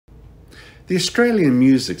The Australian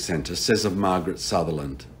Music Centre says of Margaret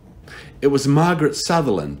Sutherland, "It was Margaret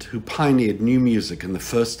Sutherland who pioneered new music in the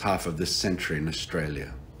first half of this century in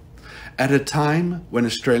Australia, at a time when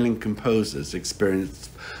Australian composers experienced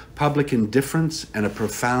public indifference and a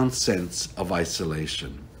profound sense of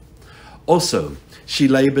isolation. Also, she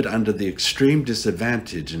laboured under the extreme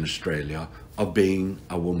disadvantage in Australia of being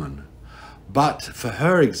a woman. But for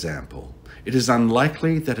her example, it is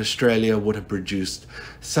unlikely that Australia would have produced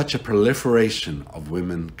such a proliferation of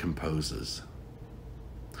women composers."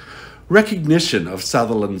 Recognition of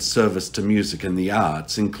Sutherland's service to music and the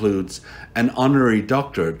arts includes an honorary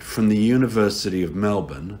doctorate from the University of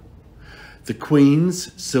Melbourne, the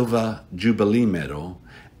Queen's Silver Jubilee Medal,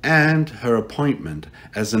 and her appointment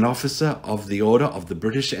as an Officer of the Order of the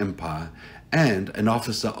British Empire and an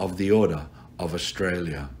Officer of the Order of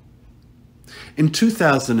Australia. In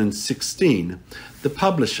 2016, the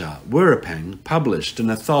publisher Dithyramb published an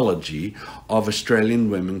anthology of Australian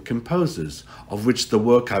women composers, of which the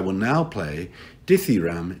work I will now play,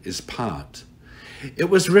 Dithyramb, is part. It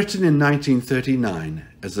was written in 1939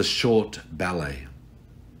 as a short ballet.